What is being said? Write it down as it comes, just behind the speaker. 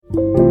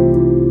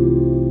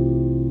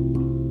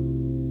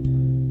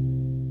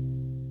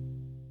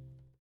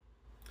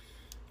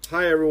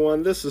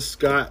everyone. This is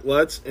Scott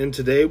Lutz, and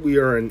today we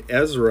are in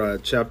Ezra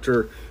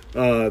chapter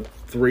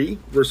 3,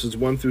 verses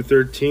 1 through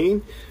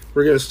 13.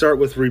 We're going to start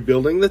with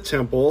rebuilding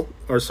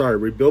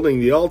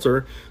the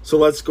altar. So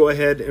let's go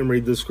ahead and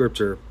read the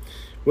scripture.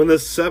 When the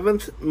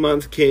 7th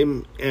month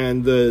came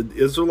and the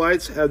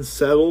Israelites had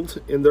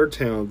settled in their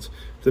towns,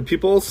 the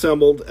people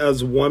assembled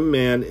as one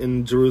man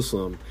in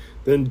Jerusalem.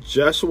 Then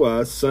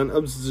Jeshua, son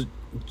of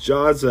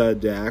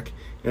Jozadak,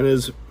 and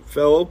his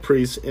fellow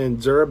priests,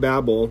 and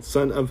Zerubbabel,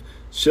 son of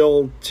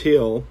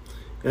Shealtiel,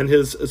 and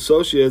his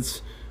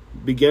associates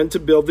began to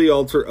build the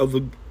altar of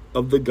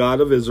the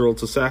God of Israel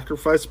to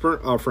sacrifice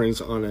burnt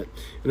offerings on it,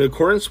 in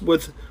accordance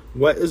with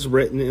what is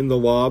written in the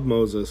law of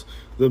Moses,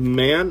 the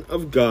man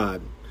of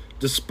God.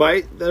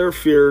 Despite their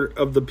fear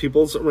of the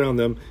peoples around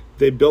them,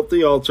 they built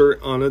the altar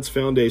on its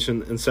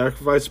foundation and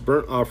sacrificed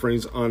burnt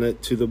offerings on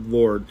it to the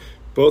Lord,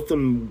 both the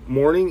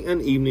morning and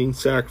evening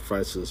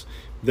sacrifices.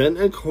 Then,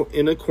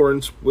 in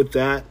accordance with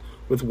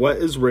what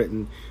is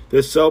written,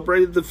 they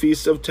celebrated the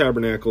Feast of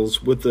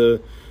Tabernacles with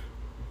the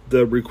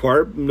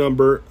required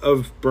number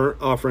of burnt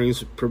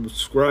offerings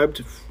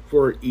prescribed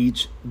for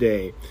each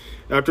day.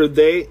 After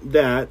they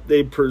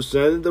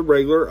presented the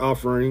regular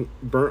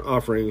burnt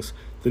offerings,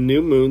 the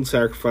new moon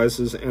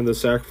sacrifices, and the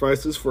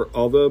sacrifices for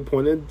all the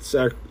appointed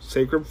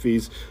sacred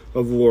feasts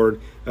of the Lord,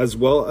 as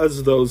well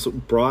as those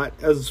brought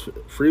as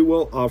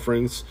freewill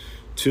offerings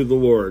to the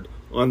Lord.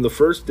 On the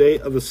first day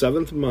of the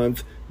 7th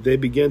month, they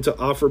began to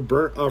offer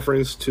burnt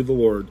offerings to the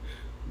Lord,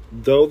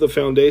 though the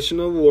foundation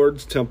of the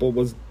Lord's temple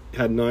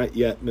had not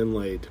yet been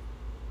laid.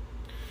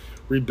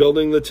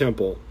 Rebuilding the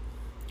temple.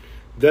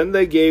 Then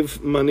they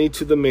gave money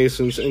to the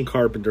masons and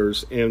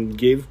carpenters, and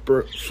gave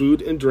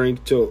food and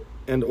drink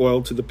and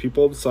oil to the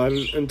people of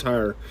Sidon and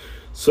Tyre,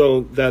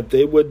 so that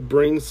they would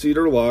bring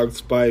cedar logs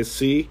by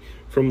sea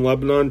from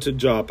Lebanon to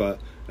Joppa,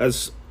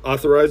 as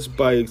authorized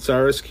by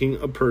Cyrus, king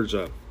of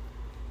Persia.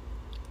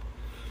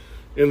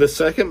 In the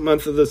 2nd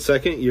month of the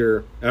 2nd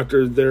year,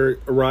 after their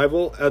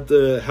arrival at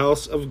the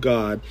house of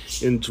God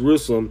in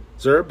Jerusalem,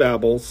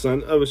 Zerubbabel,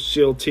 son of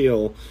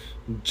Shealtiel,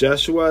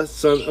 Jeshua,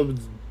 son of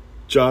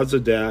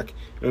Jozadak,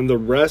 and the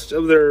rest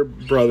of their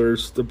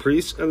brothers, the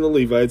priests and the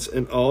Levites,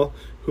 and all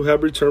who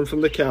had returned from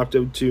the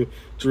captive to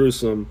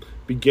Jerusalem,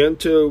 began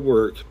their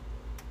work,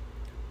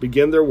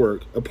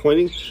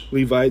 appointing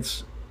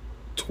Levites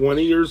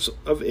 20 years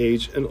of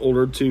age and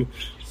older to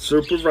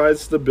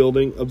supervise the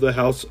building of the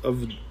house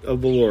of the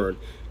Lord.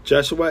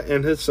 Jeshua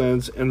and his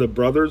sons, and the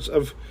brothers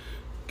of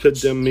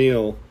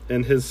Kadmiel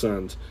and his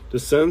sons, the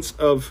sons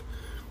of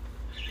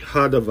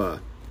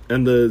Hadavah,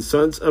 and the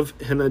sons of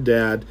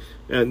Henadad,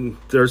 and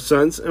their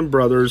sons and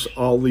brothers,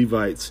 all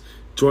Levites,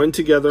 joined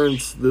together in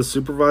the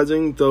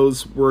supervising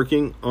those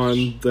working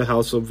on the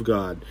house of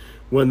God.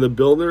 When the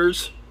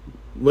builders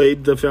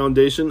laid the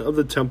foundation of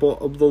the temple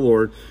of the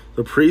Lord,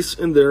 the priests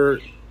in their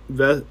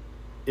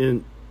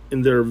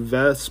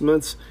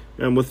vestments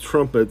and with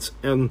trumpets,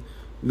 and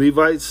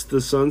Levites,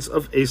 the sons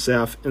of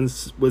Asaph,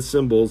 and with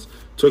cymbals,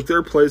 took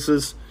their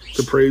places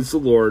to praise the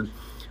Lord,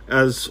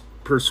 as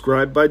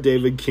prescribed by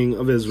David, king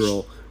of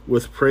Israel.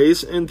 With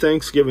praise and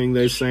thanksgiving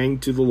they sang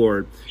to the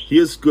Lord. He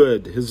is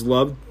good, his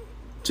love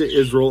to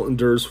Israel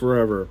endures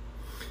forever.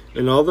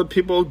 And all the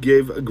people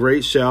gave a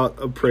great shout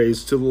of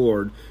praise to the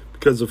Lord,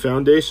 because the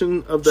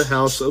foundation of the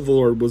house of the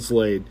Lord was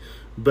laid.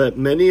 But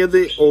many of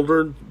the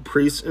older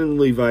priests and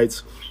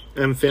Levites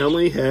and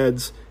family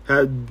heads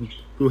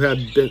who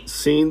had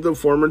seen the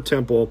former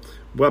temple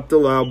wept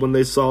aloud when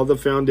they saw the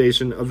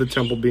foundation of the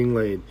temple being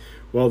laid,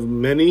 while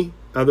many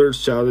others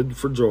shouted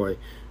for joy.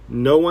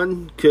 No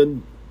one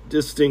could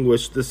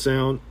distinguish the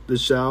sound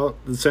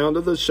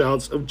of the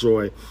shouts of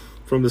joy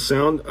from the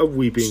sound of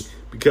weeping,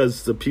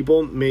 because the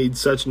people made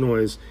such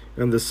noise,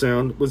 and the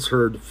sound was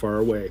heard far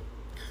away.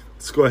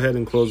 Let's go ahead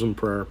and close in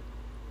prayer.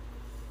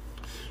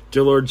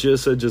 Dear Lord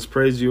Jesus, I just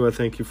praise you. I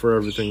thank you for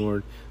everything,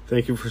 Lord.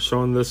 Thank you for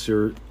showing us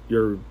your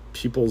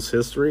people's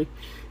history.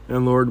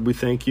 And Lord, we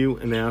thank you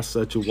and ask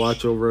that you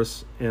watch over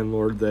us, and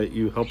Lord, that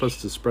you help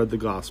us to spread the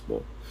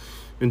gospel.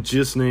 In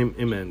Jesus' name,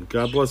 amen.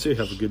 God bless you.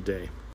 Have a good day.